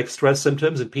traumatic stress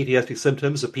symptoms and PTSD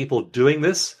symptoms of people doing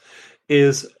this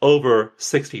is over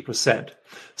 60%.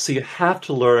 So you have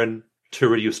to learn to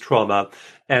reduce trauma.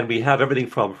 And we have everything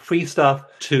from free stuff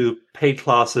to paid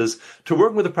classes to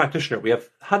working with a practitioner. We have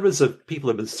hundreds of people who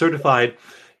have been certified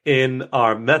in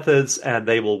our methods, and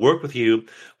they will work with you.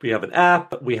 We have an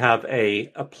app. We have a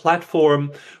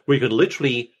platform where you can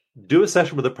literally do a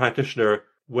session with a practitioner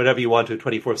whenever you want to,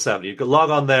 24/7. You can log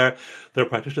on there. There are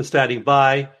practitioners standing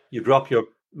by. You drop your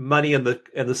money in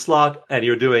the slot, and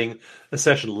you're doing a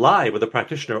session live with a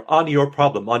practitioner on your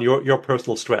problem, on your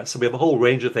personal stress. So we have a whole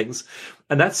range of things,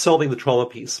 and that's solving the trauma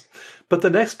piece. But the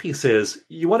next piece is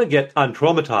you want to get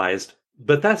untraumatized,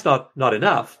 but that's not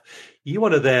enough. You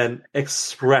want to then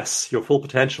express your full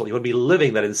potential. You want to be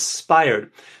living that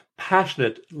inspired,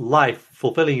 passionate life,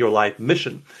 fulfilling your life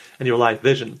mission and your life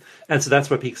vision. And so that's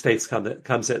where Peak States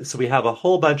comes in. So we have a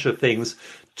whole bunch of things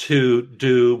to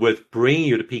do with bringing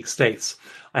you to peak states.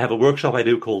 I have a workshop I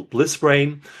do called Bliss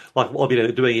Brain. I'll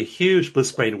be doing a huge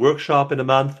Bliss Brain workshop in a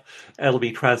month. It'll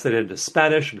be translated into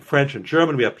Spanish and French and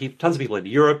German. We have tons of people in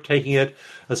Europe taking it,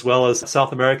 as well as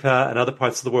South America and other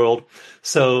parts of the world.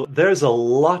 So there's a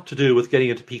lot to do with getting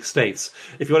into peak states.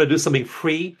 If you want to do something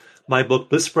free, my book,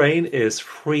 Bliss Brain, is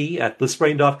free at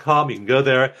blissbrain.com. You can go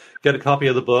there, get a copy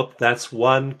of the book. That's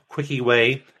one quickie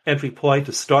way, entry point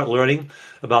to start learning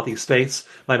about these states.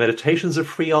 My meditations are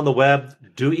free on the web.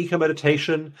 Do eco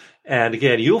meditation. And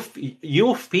again,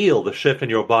 you'll feel the shift in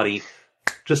your body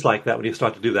just like that when you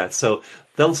start to do that. So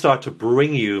they'll start to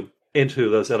bring you into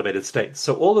those elevated states.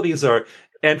 So all of these are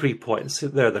entry points.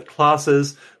 There are the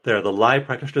classes, there are the live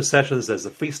practitioner sessions, there's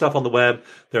the free stuff on the web,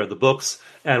 there are the books,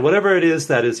 and whatever it is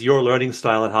that is your learning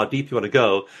style and how deep you want to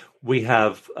go, we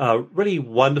have a really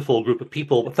wonderful group of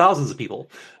people, thousands of people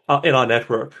in our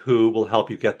network who will help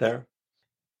you get there.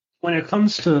 When it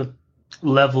comes to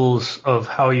levels of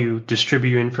how you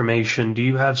distribute your information, do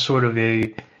you have sort of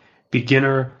a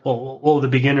beginner, well, the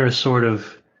beginner is sort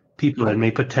of people that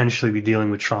may potentially be dealing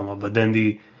with trauma, but then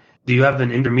do you have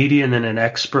an intermediate and then an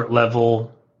expert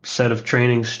level set of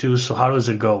trainings too? So how does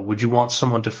it go? Would you want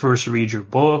someone to first read your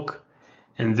book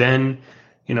and then,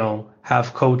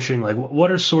 have coaching? Like, what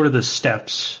are sort of the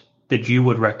steps that you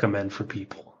would recommend for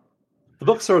people? The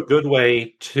books are a good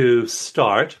way to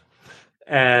start.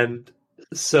 And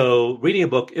so reading a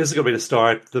book is a good way to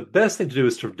start. The best thing to do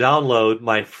is to download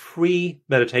my free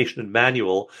meditation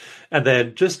manual and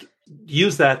then just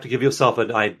use that to give yourself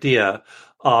an idea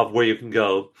of where you can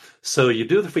go. So you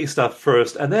do the free stuff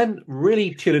first and then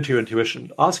really tune into your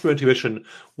intuition. Ask your intuition,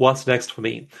 what's next for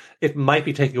me? It might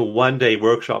be taking a one-day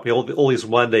workshop, all these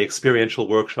one-day experiential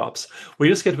workshops where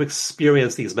you just get to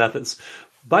experience these methods.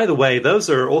 By the way, those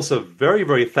are also very,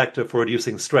 very effective for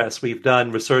reducing stress. We've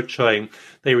done research showing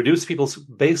they reduce people's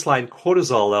baseline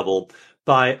cortisol level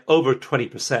by over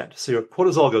 20%. So your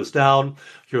cortisol goes down,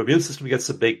 your immune system gets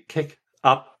a big kick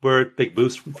upward, big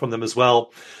boost from them as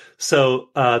well. So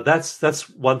that's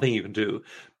one thing you can do.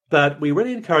 But we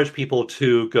really encourage people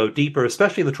to go deeper,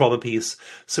 especially in the trauma piece.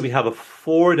 So we have a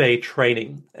 4-day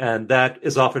training, and that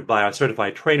is offered by our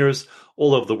certified trainers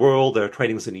all over the world. There are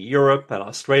trainings in Europe and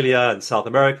Australia and South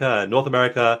America and North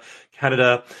America,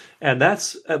 Canada, and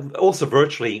that's also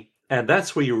virtually. And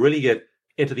that's where you really get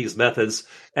into these methods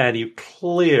and you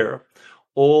clear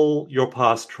all your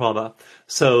past trauma.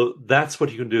 So that's what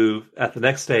you can do at the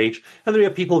next stage. And then we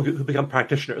have people who become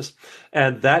practitioners.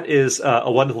 And that is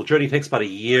a wonderful journey. It takes about a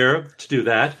year to do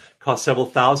that. Costs several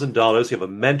 $1,000s. You have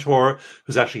a mentor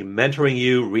who's actually mentoring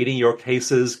you, reading your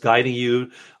cases, guiding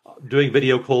you, doing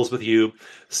video calls with you.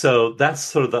 So that's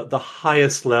sort of the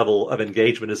highest level of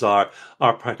engagement is our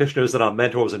practitioners and our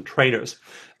mentors and trainers.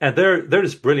 And they're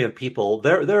just brilliant people.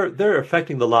 They're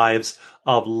affecting the lives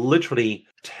of literally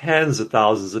tens of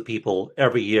thousands of people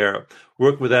every year.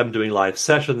 Work with them doing live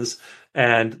sessions.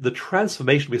 And the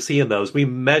transformation we see in those, we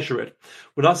measure it.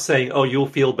 We're not saying, oh, you'll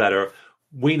feel better.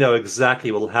 We know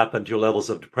exactly what will happen to your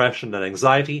levels of depression and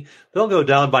anxiety. They'll go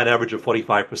down by an average of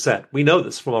 45%. We know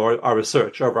this from our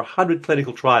research, over 100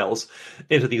 clinical trials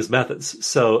into these methods.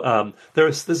 So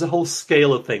there's a whole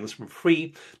scale of things from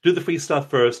free, do the free stuff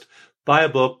first, buy a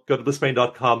book, go to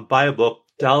blissbrain.com, buy a book,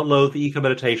 download the eco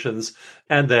meditations,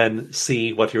 and then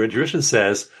see what your intuition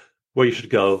says, where you should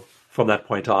go from that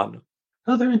point on.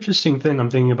 Another interesting thing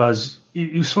I'm thinking about is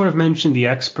you sort of mentioned the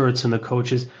experts and the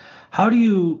coaches. How do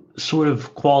you sort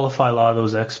of qualify a lot of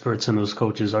those experts and those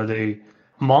coaches? Are they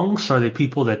monks? Are they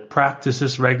people that practice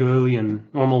this regularly in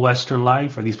normal Western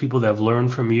life? Are these people that have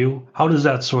learned from you? How does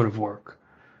that sort of work?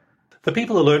 The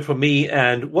people who learn from me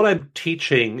and what I'm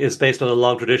teaching is based on a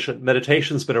long tradition.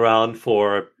 Meditation's been around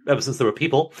for ever since there were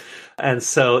people. And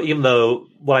so even though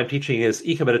what I'm teaching is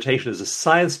eco-meditation is a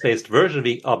science-based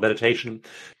version of meditation,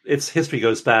 its history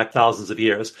goes back thousands of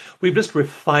years. We've just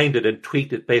refined it and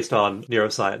tweaked it based on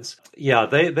neuroscience. Yeah,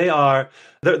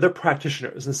 they're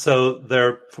practitioners. And so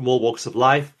they're from all walks of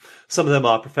life. Some of them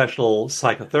are professional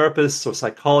psychotherapists or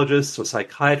psychologists or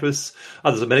psychiatrists.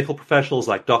 Others are medical professionals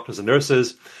like doctors and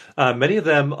nurses. Many of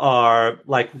them are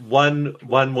like one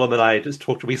woman I just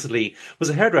talked to recently was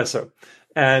a hairdresser,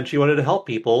 and she wanted to help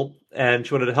people, and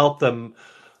she wanted to help them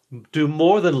do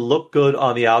more than look good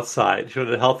on the outside. She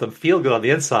wanted to help them feel good on the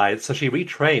inside. So she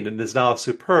retrained and is now a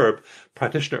superb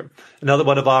practitioner. Another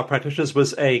one of our practitioners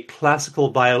was a classical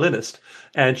violinist.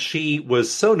 And she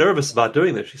was so nervous about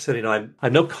doing this. She said, I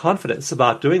have no confidence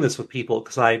about doing this with people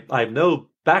because I have no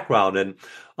background in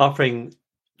offering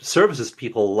services to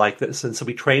people like this. And so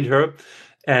we trained her.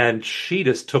 And she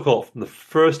just took off from the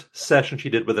first session she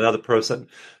did with another person.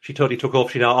 She totally took off.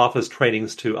 She now offers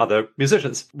trainings to other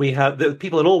musicians. We have the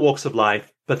people in all walks of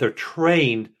life, but they're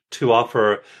trained to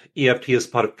offer EFT as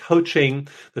part of coaching.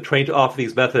 They're trained to offer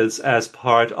these methods as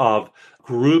part of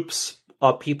groups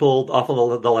of people.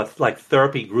 Often they'll have like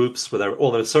therapy groups where they're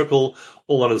all in a circle,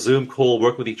 all on a Zoom call,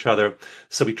 work with each other.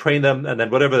 So we train them, and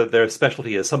then whatever their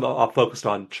specialty is, some are focused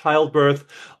on childbirth,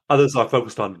 others are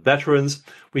focused on veterans.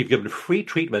 We've given free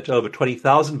treatment to over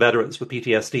 20,000 veterans with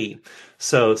PTSD.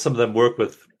 So some of them work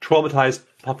with traumatized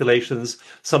populations.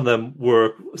 Some of them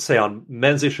work, say, on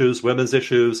men's issues, women's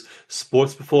issues,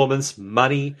 sports performance,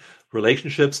 money,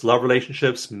 relationships, love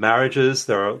relationships, marriages.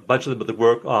 There are a bunch of them that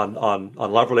work on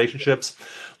love relationships.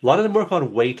 A lot of them work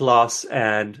on weight loss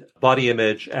and body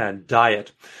image and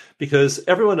diet because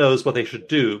everyone knows what they should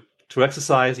do to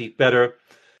exercise, eat better.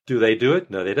 Do they do it?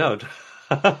 No, they don't.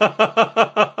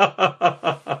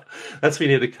 That's why you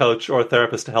need a coach or a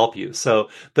therapist to help you. So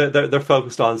they're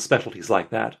focused on specialties like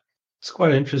that. It's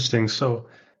quite interesting. So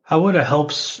how would a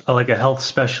health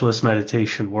specialist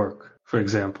meditation work, for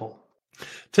example?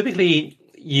 Typically,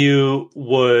 you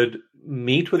would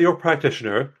meet with your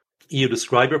practitioner, you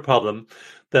describe your problem.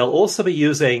 They'll also be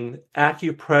using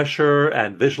acupressure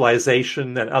and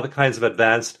visualization and other kinds of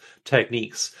advanced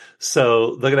techniques.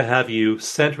 So they're going to have you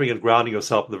centering and grounding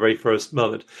yourself in the very first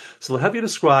moment. So they'll have you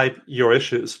describe your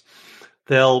issues.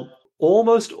 They'll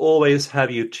almost always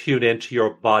have you tune into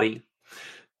your body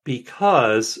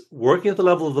because working at the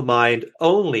level of the mind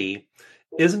only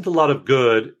isn't a lot of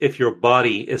good if your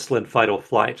body is still in fight or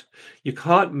flight. You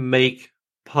can't make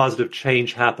positive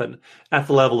change happen at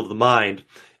the level of the mind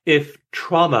if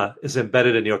trauma is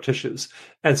embedded in your tissues.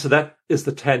 And so that is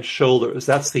the tense shoulders.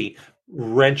 That's the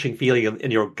wrenching feeling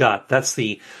in your gut. That's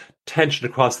the tension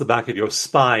across the back of your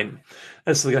spine.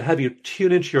 And so they're going to have you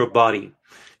tune into your body.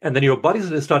 And then your body's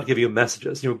going to start to give you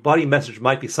messages. Your body message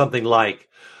might be something like,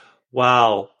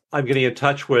 wow, I'm getting in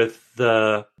touch with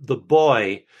the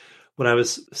boy when I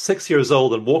was 6 years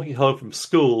old and walking home from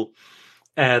school.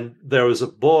 And there was a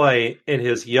boy in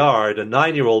his yard, a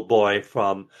 9-year-old boy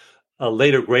from a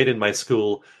later grade in my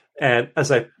school. And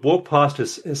as I walked past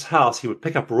his house, he would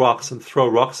pick up rocks and throw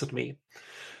rocks at me.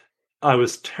 I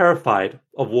was terrified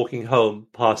of walking home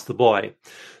past the boy.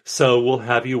 So we'll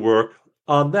have you work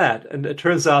on that. And it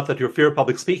turns out that your fear of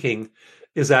public speaking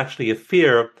is actually a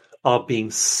fear of being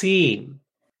seen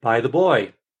by the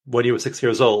boy when you were 6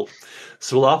 years old.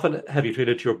 So we'll often have you tune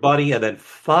into your body and then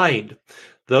find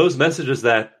those messages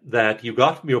that you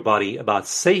got from your body about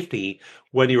safety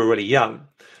when you were really young.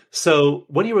 So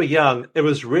when you were young, it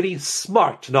was really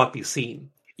smart to not be seen.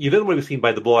 You didn't want to be seen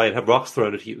by the boy and have rocks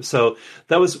thrown at you. So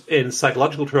that was, in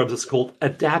psychological terms, it's called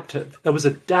adaptive. That was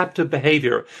adaptive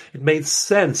behavior. It made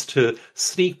sense to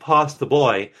sneak past the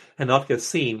boy and not get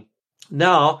seen.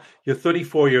 Now, you're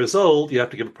 34 years old, you have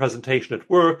to give a presentation at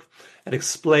work and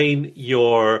explain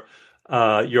your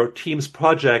team's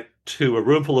project to a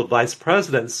room full of vice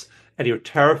presidents, and you're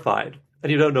terrified,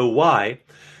 and you don't know why.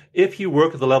 If you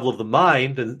work at the level of the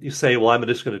mind and you say, well, I'm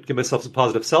just going to give myself some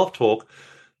positive self-talk,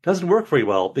 it doesn't work very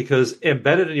well because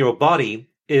embedded in your body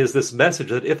is this message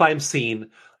that if I'm seen,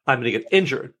 I'm going to get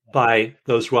injured by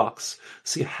those rocks.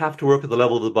 So you have to work at the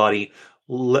level of the body,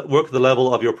 work at the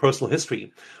level of your personal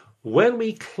history. When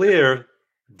we clear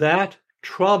that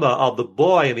trauma of the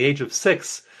boy in the age of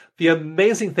 6, the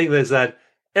amazing thing is that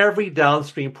every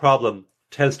downstream problem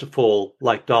tends to fall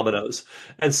like dominoes.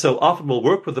 And so often we'll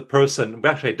work with the person.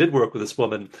 Actually, I did work with this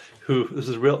woman who, this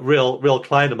is a real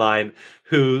client of mine,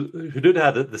 who did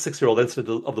have the 6-year-old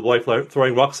incident of the boy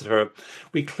throwing rocks at her.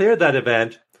 We cleared that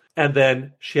event, and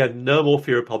then she had no more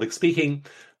fear of public speaking.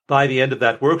 By the end of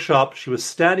that workshop, she was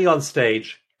standing on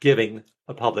stage giving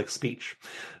a public speech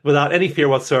without any fear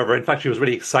whatsoever. In fact, she was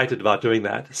really excited about doing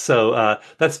that. So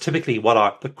that's typically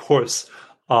what the course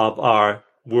of our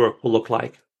work will look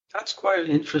like. That's quite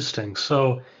interesting.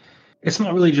 So it's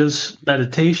not really just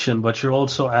meditation, but you're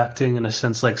also acting in a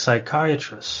sense like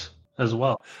psychiatrists as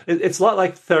well. It's a lot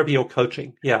like therapy or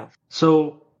coaching. Yeah.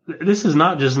 So this is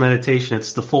not just meditation,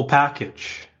 it's the full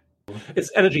package.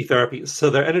 It's energy therapies. So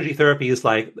there are energy therapies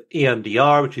like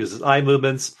EMDR, which uses eye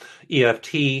movements,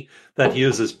 EFT, that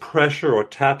uses pressure or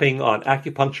tapping on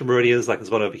acupuncture meridians, like this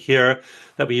one over here,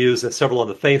 that we use. There's several on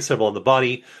the face, several on the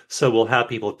body. So we'll have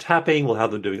people tapping, we'll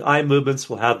have them doing eye movements,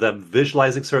 we'll have them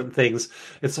visualizing certain things.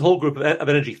 It's a whole group of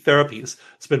energy therapies.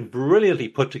 It's been brilliantly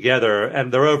put together,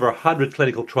 and there are over 100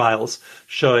 clinical trials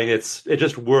showing it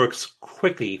just works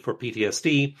quickly for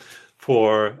PTSD,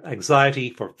 for anxiety,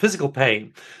 for physical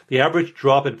pain. The average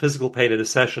drop in physical pain in a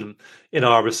session in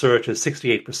our research is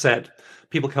 68%.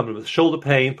 People come in with shoulder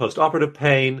pain, post-operative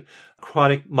pain,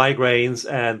 chronic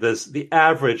migraines, and there's the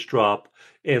average drop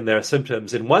in their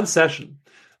symptoms in one session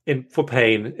for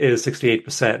pain is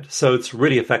 68%. So it's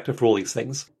really effective for all these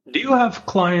things. Do you have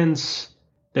clients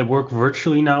that work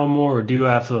virtually now more, or do you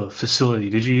have a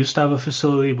facility? Did you used to have a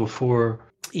facility before?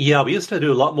 Yeah, we used to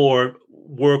do a lot more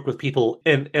work with people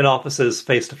in offices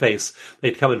face to face.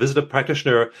 They'd come and visit a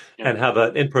practitioner and have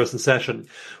an in-person session.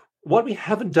 What we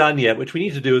haven't done yet, which we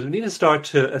need to do, is we need to start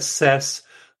to assess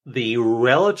the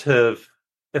relative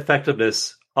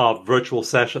effectiveness of virtual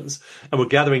sessions. And we're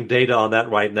gathering data on that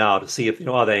right now to see if,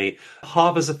 are they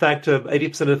half as effective,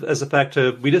 80% as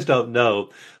effective? We just don't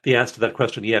know the answer to that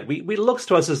question yet. We looks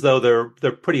to us as though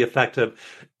they're pretty effective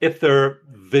if they're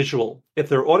visual. If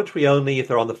they're auditory only, if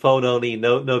they're on the phone only,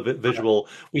 no visual,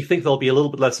 we think they'll be a little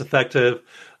bit less effective.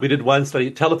 We did one study,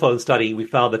 telephone study. We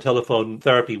found that telephone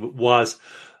therapy was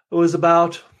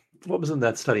about, what was in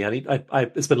that study?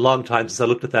 It's been a long time since I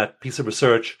looked at that piece of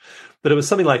research, but it was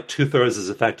something like 2/3 as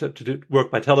effective to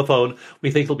work by telephone.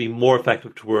 We think it'll be more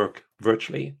effective to work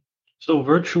virtually. So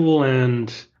virtual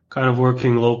and kind of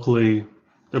working locally,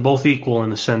 they're both equal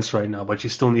in a sense right now, but you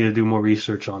still need to do more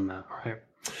research on that, right?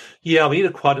 Yeah, we need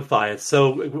to quantify it.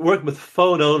 So working with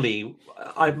phone only,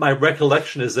 my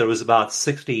recollection is there was about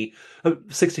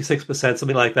 66%,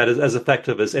 something like that, as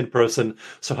effective as in person.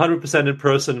 So 100% in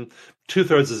person,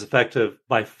 2/3 as effective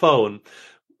by phone.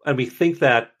 And we think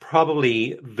that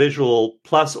probably visual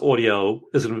plus audio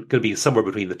is going to be somewhere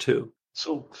between the two.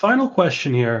 So final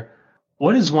question here.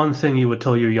 What is one thing you would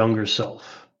tell your younger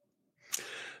self?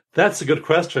 That's a good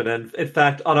question. And in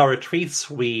fact, on our retreats,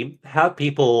 we have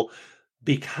people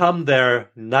become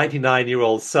their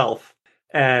 99-year-old self.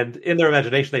 And in their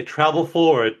imagination, they travel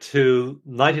forward to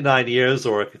 99 years,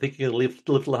 or if you're thinking you'll live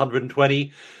till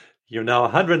 120, you're now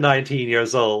 119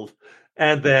 years old.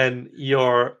 And then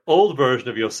your old version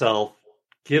of yourself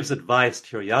gives advice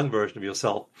to your young version of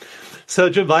yourself. So,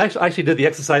 Jim, I actually did the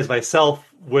exercise myself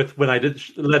when I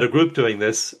led a group doing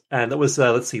this, and that was,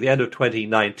 the end of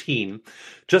 2019,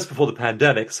 just before the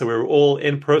pandemic. So we were all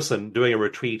in person doing a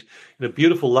retreat in a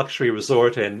beautiful luxury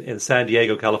resort in San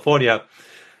Diego, California.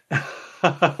 And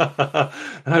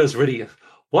I was really,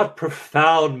 what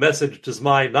profound message does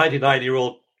my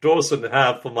 99-year-old Dawson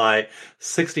have for my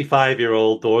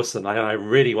 65-year-old Dawson? I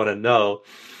really want to know.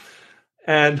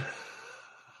 And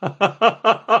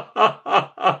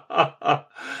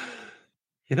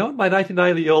you know what my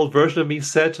 99-year-old version of me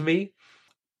said to me?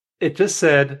 It just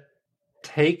said,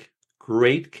 take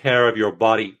great care of your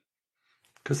body,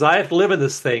 because I have to live in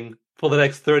this thing for the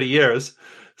next 30 years.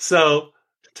 So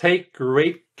take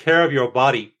great care of your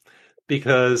body,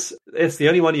 because it's the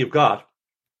only one you've got.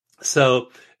 So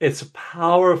it's a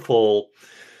powerful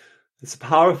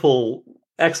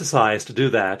exercise to do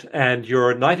that. And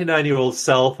your 99-year-old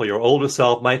self or your older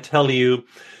self might tell you,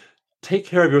 take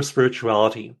care of your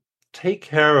spirituality, take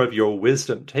care of your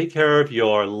wisdom, take care of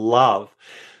your love,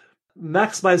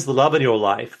 maximize the love in your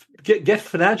life, get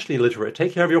financially literate,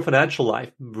 take care of your financial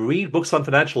life, read books on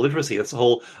financial literacy. That's a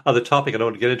whole other topic. I don't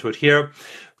want to get into it here.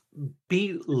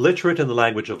 Be literate in the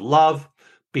language of love,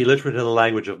 be literate in the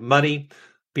language of money,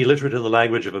 be literate in the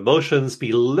language of emotions,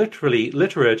 be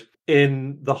literate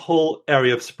in the whole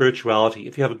area of spirituality.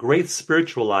 If you have a great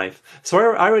spiritual life. So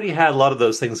I already had a lot of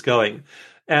those things going,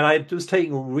 and I was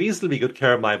taking reasonably good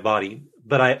care of my body,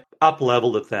 but I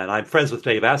up-leveled it then. I'm friends with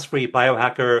Dave Asprey,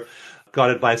 biohacker, got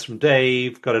advice from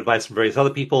Dave, got advice from various other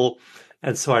people,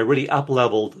 And so I really up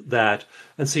leveled that.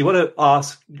 And so you want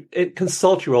to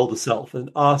consult your older self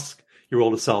and ask your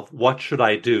older self, what should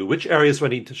I do? Which areas do I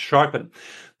need to sharpen?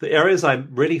 The areas I'm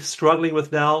really struggling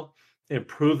with now,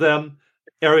 improve them.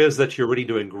 Areas that you're really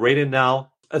doing great in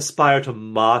now, aspire to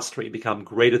mastery, become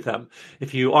great at them.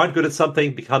 If you aren't good at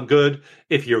something, become good.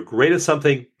 If you're great at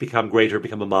something, become greater,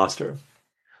 become a master.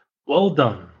 Well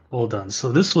done. Well done.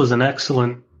 So this was an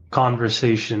excellent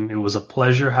conversation. It was a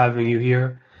pleasure having you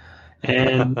here.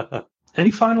 And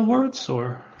any final words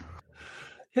or?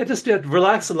 Yeah, just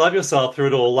relax and love yourself through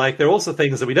it all. Like, there are also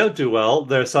things that we don't do well.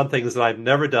 There are some things that I've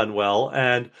never done well,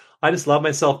 and I just love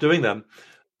myself doing them.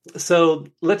 So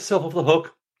let yourself off the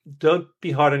hook. Don't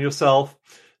be hard on yourself.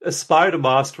 Aspire to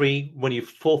mastery. When you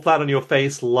fall flat on your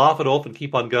face, laugh it off and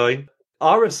keep on going.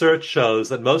 Our research shows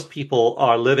that most people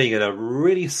are living in a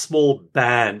really small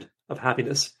band of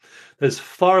happiness that is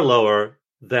far lower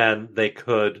than they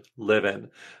could live in.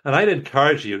 And I'd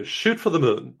encourage you to shoot for the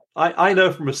moon. I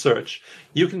know from research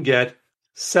you can get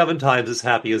 7 times as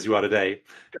happy as you are today.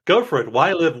 Go for it.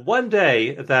 Why live one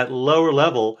day at that lower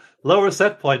level, lower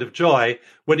set point of joy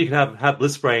when you can have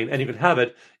bliss brain, and you can have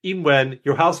it even when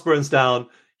your house burns down,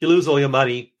 you lose all your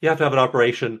money, you have to have an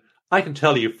operation. I can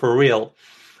tell you for real,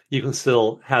 you can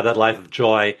still have that life of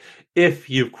joy if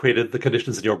you've created the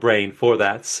conditions in your brain for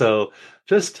that. So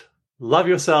just love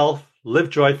yourself, live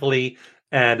joyfully,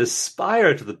 and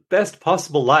aspire to the best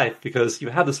possible life, because you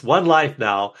have this one life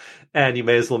now and you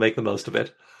may as well make the most of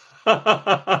it.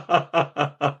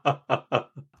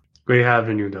 Great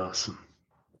having you, Dawson.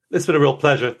 It's been a real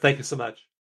pleasure. Thank you so much.